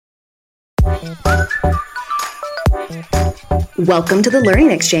Welcome to the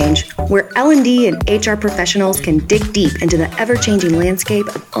Learning Exchange, where L&D and HR professionals can dig deep into the ever-changing landscape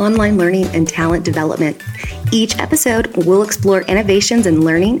of online learning and talent development. Each episode, we'll explore innovations in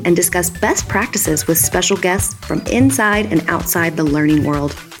learning and discuss best practices with special guests from inside and outside the learning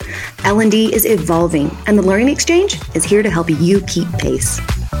world. L&D is evolving, and the Learning Exchange is here to help you keep pace.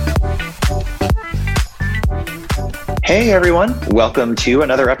 Hey everyone, welcome to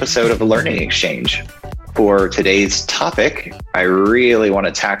another episode of the Learning Exchange. For today's topic, I really want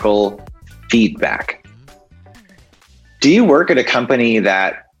to tackle feedback. Do you work at a company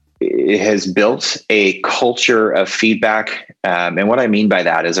that has built a culture of feedback? And what I mean by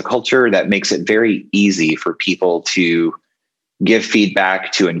that is a culture that makes it very easy for people to give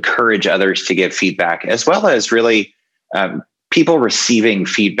feedback, to encourage others to give feedback, as well as really people receiving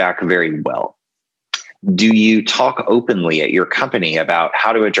feedback very well. Do you talk openly at your company about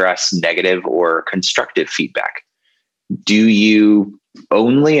how to address negative or constructive feedback? Do you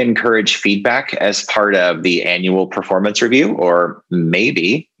only encourage feedback as part of the annual performance review? Or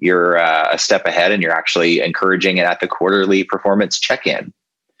maybe you're a step ahead and you're actually encouraging it at the quarterly performance check-in.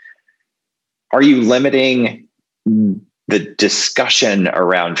 Are you limiting the discussion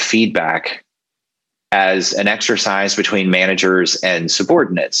around feedback as an exercise between managers and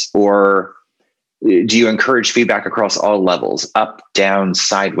subordinates? Or do you encourage feedback across all levels, up, down,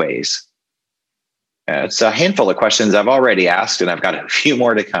 sideways? It's a handful of questions I've already asked, and I've got a few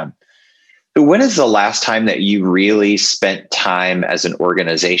more to come. But when is the last time that you really spent time as an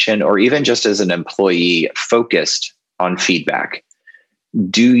organization, or even just as an employee, focused on feedback?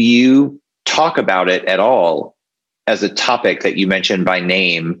 Do you talk about it at all as a topic that you mention by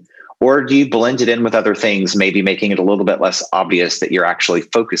name, or do you blend it in with other things, maybe making it a little bit less obvious that you're actually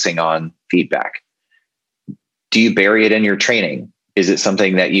focusing on feedback? Do you bury it in your training? Is it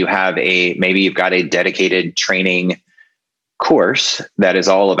something that you have maybe you've got a dedicated training course that is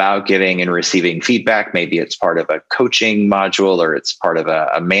all about giving and receiving feedback? Maybe it's part of a coaching module or it's part of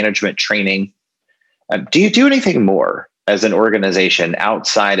a management training. Do you do anything more as an organization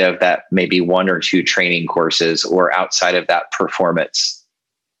outside of that maybe one or two training courses or outside of that performance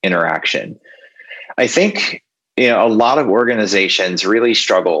interaction? I think a lot of organizations really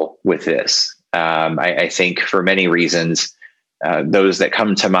struggle with this. I think for many reasons, those that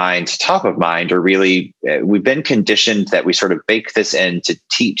come to mind, top of mind, are really, we've been conditioned that we sort of bake this in to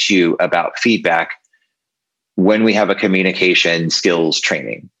teach you about feedback when we have a communication skills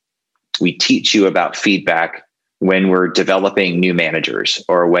training. We teach you about feedback when we're developing new managers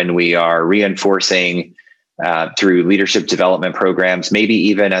or when we are reinforcing through leadership development programs, maybe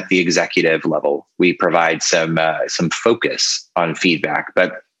even at the executive level. We provide some focus on feedback.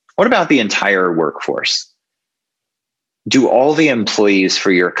 But what about the entire workforce? Do all the employees for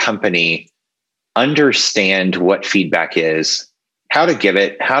your company understand what feedback is, how to give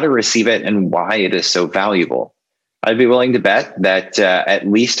it, how to receive it, and why it is so valuable? I'd be willing to bet that at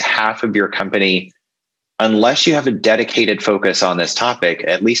least half of your company, unless you have a dedicated focus on this topic,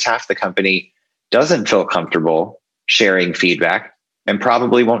 at least half the company doesn't feel comfortable sharing feedback and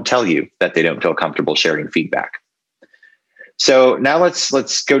probably won't tell you that they don't feel comfortable sharing feedback. So now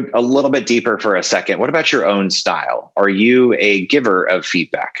let's go a little bit deeper for a second. What about your own style? Are you a giver of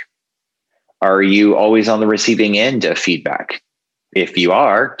feedback? Are you always on the receiving end of feedback? If you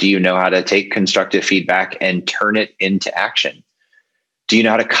are, do you know how to take constructive feedback and turn it into action? Do you know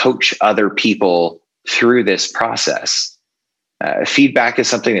how to coach other people through this process? Feedback is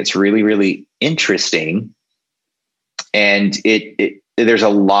something that's really, really interesting. And there's a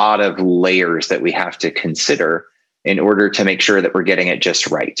lot of layers that we have to consider in order to make sure that we're getting it just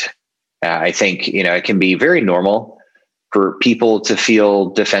right. I think, it can be very normal for people to feel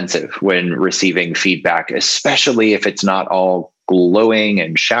defensive when receiving feedback, especially if it's not all glowing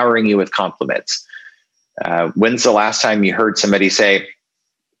and showering you with compliments. When's the last time you heard somebody say,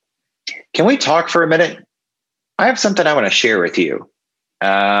 "Can we talk for a minute? I have something I want to share with you."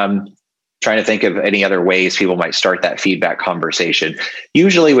 Trying to think of any other ways people might start that feedback conversation.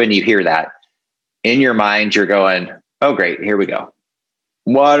 Usually when you hear that, in your mind, you're going, "Oh, great, here we go.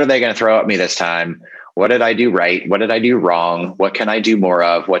 What are they going to throw at me this time? What did I do right? What did I do wrong? What can I do more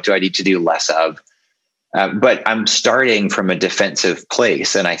of? What do I need to do less of?" But I'm starting from a defensive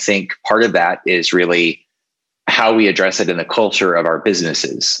place. And I think part of that is really how we address it in the culture of our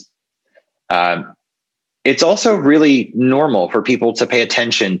businesses. It's also really normal for people to pay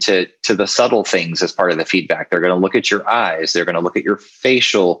attention to the subtle things as part of the feedback. They're going to look at your eyes. They're going to look at your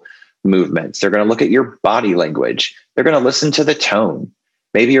facial movements. They're going to look at your body language. They're going to listen to the tone.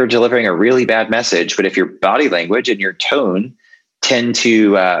 Maybe you're delivering a really bad message, but if your body language and your tone tend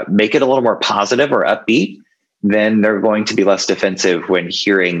to make it a little more positive or upbeat, then they're going to be less defensive when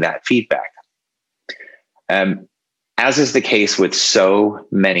hearing that feedback. As is the case with so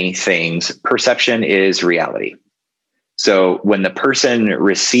many things, perception is reality. So when the person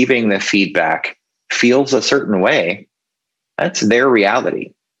receiving the feedback feels a certain way, that's their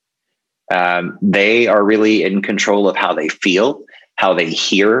reality. They are really in control of how they feel, how they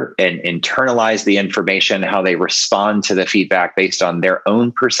hear and internalize the information, how they respond to the feedback based on their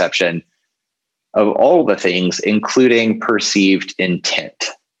own perception of all the things, including perceived intent.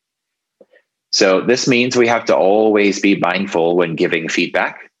 So this means we have to always be mindful when giving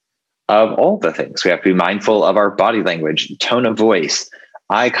feedback of all the things. We have to be mindful of our body language, tone of voice,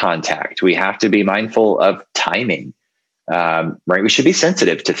 eye contact. We have to be mindful of timing, right? We should be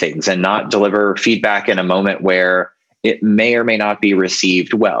sensitive to things and not deliver feedback in a moment where it may or may not be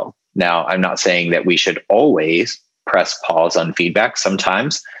received well. Now, I'm not saying that we should always press pause on feedback.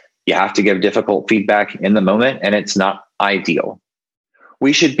 Sometimes you have to give difficult feedback in the moment, and it's not ideal.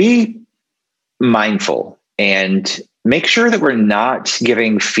 We should be mindful and make sure that we're not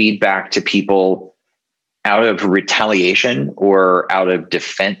giving feedback to people out of retaliation or out of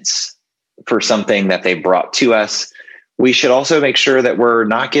defense for something that they brought to us. We should also make sure that we're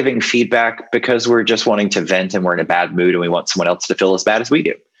not giving feedback because we're just wanting to vent and we're in a bad mood and we want someone else to feel as bad as we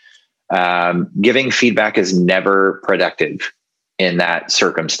do. Giving feedback is never productive in that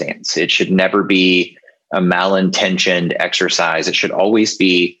circumstance. It should never be a malintentioned exercise. It should always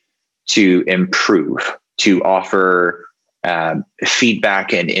be to improve, to offer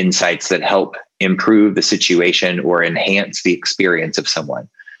feedback and insights that help improve the situation or enhance the experience of someone.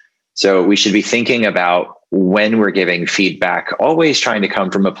 So we should be thinking about when we're giving feedback, always trying to come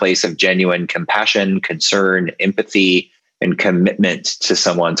from a place of genuine compassion, concern, empathy, and commitment to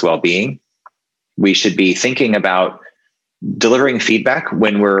someone's well-being. We should be thinking about delivering feedback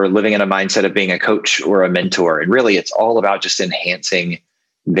when we're living in a mindset of being a coach or a mentor. And really, it's all about just enhancing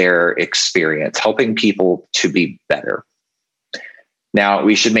their experience, helping people to be better. Now,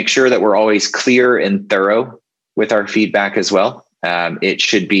 we should make sure that we're always clear and thorough with our feedback as well. It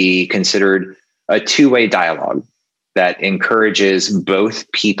should be considered a two-way dialogue that encourages both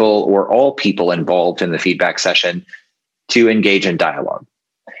people or all people involved in the feedback session to engage in dialogue.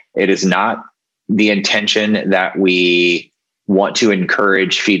 It is not the intention that we want to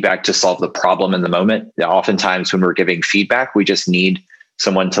encourage feedback to solve the problem in the moment. Oftentimes when we're giving feedback, we just need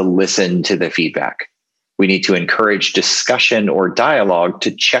someone to listen to the feedback. We need to encourage discussion or dialogue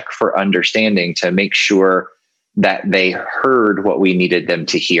to check for understanding, to make sure that they heard what we needed them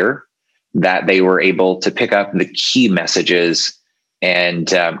to hear, that they were able to pick up the key messages and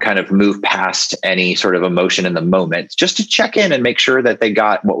kind of move past any sort of emotion in the moment, just to check in and make sure that they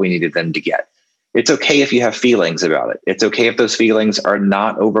got what we needed them to get. It's okay if you have feelings about it. It's okay if those feelings are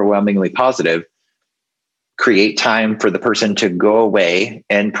not overwhelmingly positive. Create time for the person to go away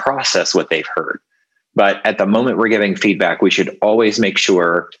and process what they've heard. But at the moment we're giving feedback, we should always make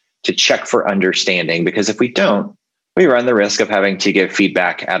sure to check for understanding, because if we don't, we run the risk of having to give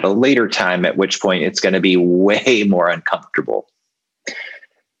feedback at a later time, at which point it's going to be way more uncomfortable.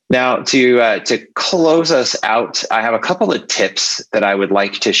 Now, to close us out, I have a couple of tips that I would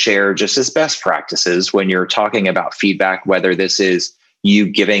like to share just as best practices when you're talking about feedback, whether this is you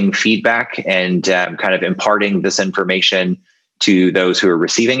giving feedback and kind of imparting this information to those who are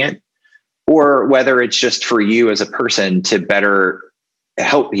receiving it, or whether it's just for you as a person to better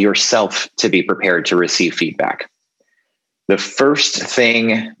help yourself to be prepared to receive feedback. The first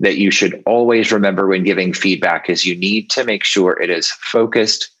thing that you should always remember when giving feedback is you need to make sure it is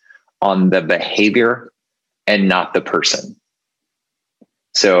focused on the behavior and not the person.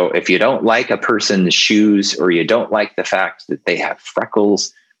 So if you don't like a person's shoes, or you don't like the fact that they have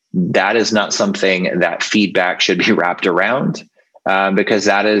freckles, that is not something that feedback should be wrapped around, because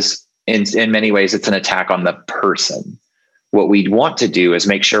that is, in many ways, it's an attack on the person. What we want to do is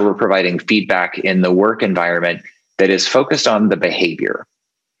make sure we're providing feedback in the work environment that is focused on the behavior.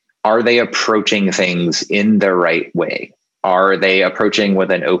 Are they approaching things in the right way? Are they approaching with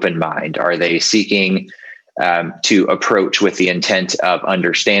an open mind? Are they seeking to approach with the intent of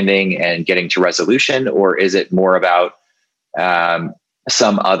understanding and getting to resolution? Or is it more about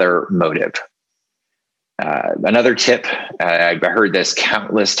some other motive? Another tip, I've heard this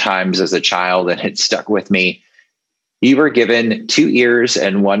countless times as a child, and it stuck with me. You were given 2 ears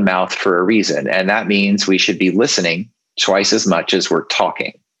and 1 mouth for a reason. And that means we should be listening twice as much as we're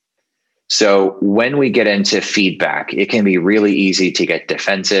talking. So when we get into feedback, it can be really easy to get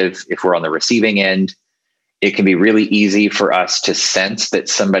defensive if we're on the receiving end. it can be really easy for us to sense that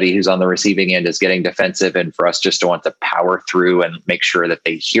somebody who's on the receiving end is getting defensive, and for us just to want to power through and make sure that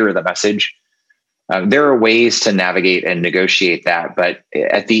they hear the message. There are ways to navigate and negotiate that, but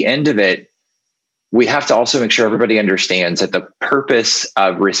at the end of it, we have to also make sure everybody understands that the purpose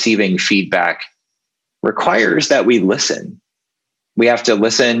of receiving feedback requires that we listen. We have to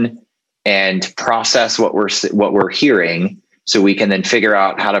listen and process what we're hearing, so we can then figure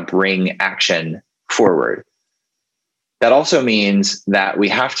out how to bring action forward. That also means that we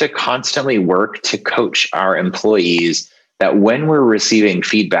have to constantly work to coach our employees that when we're receiving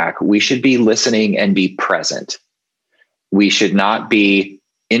feedback, we should be listening and be present. We should not be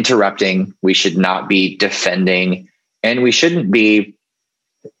interrupting. We should not be defending. And we shouldn't be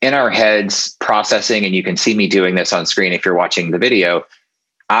in our heads processing. And you can see me doing this on screen if you're watching the video,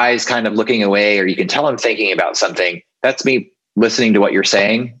 eyes kind of looking away, or you can tell I'm thinking about something. That's me listening to what you're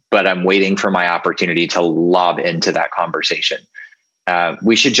saying, but I'm waiting for my opportunity to lob into that conversation.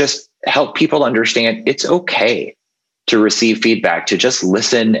 We should just help people understand it's okay to receive feedback, to just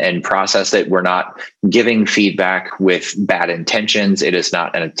listen and process it. We're not giving feedback with bad intentions. It is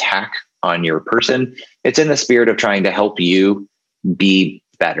not an attack on your person. It's in the spirit of trying to help you be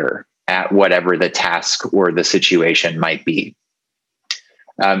better at whatever the task or the situation might be.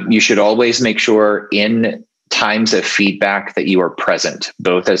 You should always make sure in times of feedback that you are present,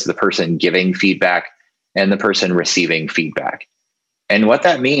 both as the person giving feedback and the person receiving feedback. And what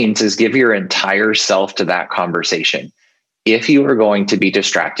that means is give your entire self to that conversation. If you are going to be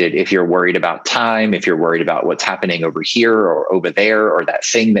distracted, if you're worried about time, if you're worried about what's happening over here or over there, or that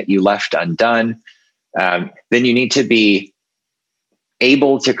thing that you left undone, then you need to be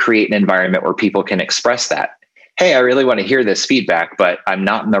able to create an environment where people can express that. Hey, I really want to hear this feedback, but I'm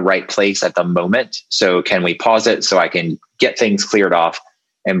not in the right place at the moment. So can we pause it so I can get things cleared off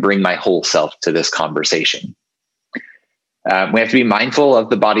and bring my whole self to this conversation? We have to be mindful of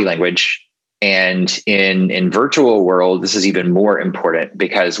the body language. And in virtual world, this is even more important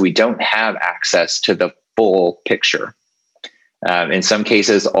because we don't have access to the full picture. In some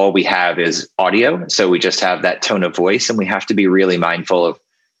cases, all we have is audio. So we just have that tone of voice, and we have to be really mindful of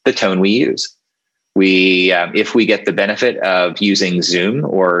the tone we use. If we get the benefit of using Zoom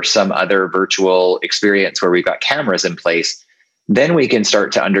or some other virtual experience where we've got cameras in place, then we can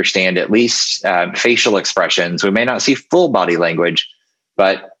start to understand at least facial expressions. We may not see full body language,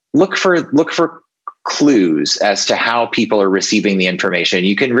 but look for clues as to how people are receiving the information.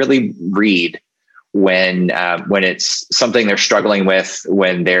 You can really read when it's something they're struggling with,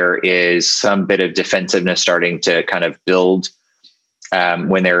 when there is some bit of defensiveness starting to kind of build.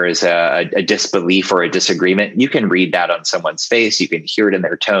 When there is a disbelief or a disagreement, you can read that on someone's face. You can hear it in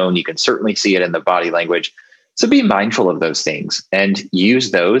their tone. You can certainly see it in the body language. So be mindful of those things and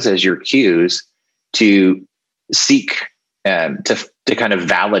use those as your cues to seek to kind of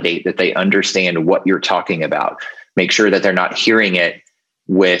validate that they understand what you're talking about. Make sure that they're not hearing it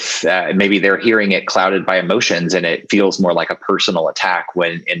with maybe they're hearing it clouded by emotions and it feels more like a personal attack,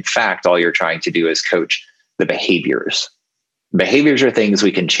 when in fact all you're trying to do is coach the behaviors. Behaviors are things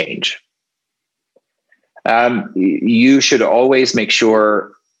we can change. You should always make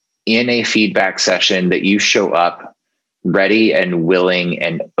sure in a feedback session that you show up ready and willing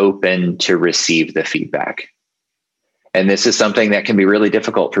and open to receive the feedback. And this is something that can be really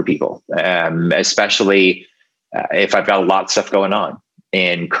difficult for people, especially if I've got a lot of stuff going on.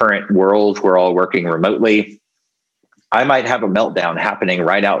 In current world, we're all working remotely. I might have a meltdown happening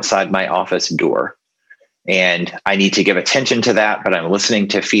right outside my office door. And I need to give attention to that, but I'm listening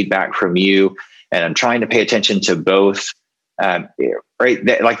to feedback from you and I'm trying to pay attention to both.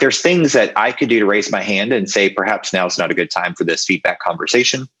 Right? Like there's things that I could do to raise my hand and say, perhaps now is not a good time for this feedback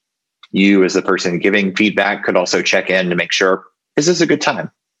conversation. You as the person giving feedback could also check in to make sure, is this a good time?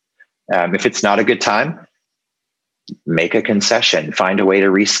 If it's not a good time, make a concession, find a way to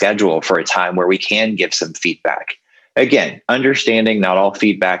reschedule for a time where we can give some feedback. Again, understanding not all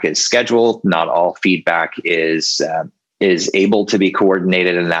feedback is scheduled, not all feedback is able to be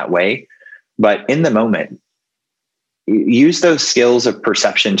coordinated in that way. But in the moment, use those skills of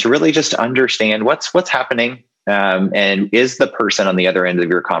perception to really just understand what's happening, and is the person on the other end of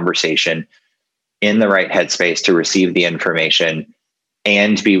your conversation in the right headspace to receive the information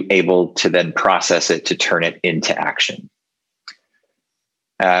and be able to then process it to turn it into action.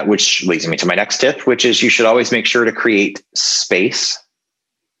 Which leads me to my next tip, which is you should always make sure to create space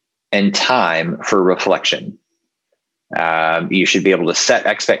and time for reflection. You should be able to set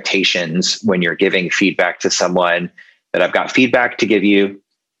expectations when you're giving feedback to someone that I've got feedback to give you.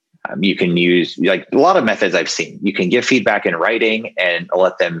 You can use like a lot of methods I've seen. You can give feedback in writing and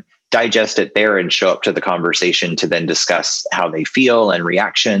let them digest it there and show up to the conversation to then discuss how they feel and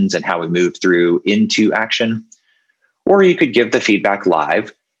reactions and how we move through into action. Or you could give the feedback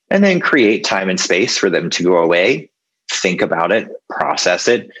live and then create time and space for them to go away, think about it, process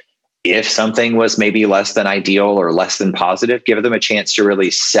it. If something was maybe less than ideal or less than positive, give them a chance to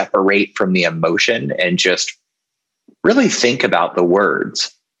really separate from the emotion and just really think about the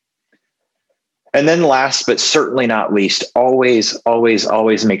words. And then last, but certainly not least, always, always,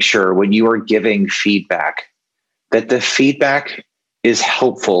 always make sure when you are giving feedback that the feedback is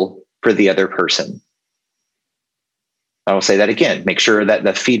helpful for the other person. I will say that again. Make sure that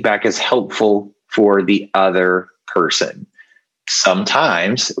the feedback is helpful for the other person.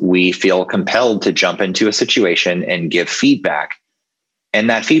 Sometimes we feel compelled to jump into a situation and give feedback, and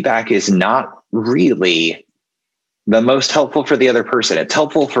that feedback is not really the most helpful for the other person. It's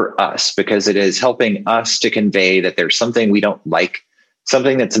helpful for us because it is helping us to convey that there's something we don't like,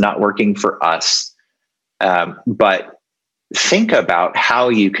 something that's not working for us. But think about how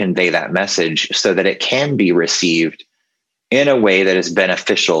you convey that message so that it can be received in a way that is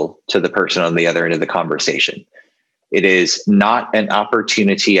beneficial to the person on the other end of the conversation. It is not an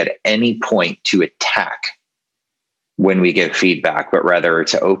opportunity at any point to attack when we give feedback, but rather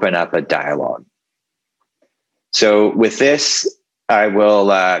to open up a dialogue. So with this, I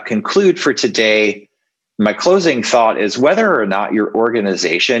will conclude for today. My closing thought is whether or not your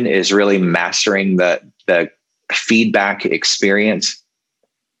organization is really mastering the feedback experience,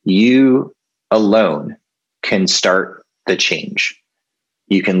 you alone can start the change.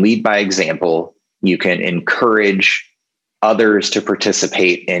 You can lead by example. You can encourage others to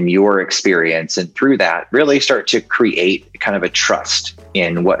participate in your experience. And through that, really start to create kind of a trust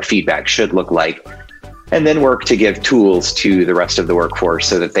in what feedback should look like. And then work to give tools to the rest of the workforce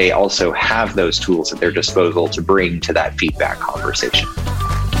so that they also have those tools at their disposal to bring to that feedback conversation.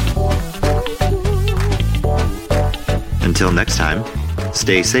 Until next time,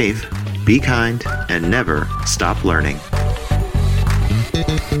 stay safe, be kind, and never stop learning.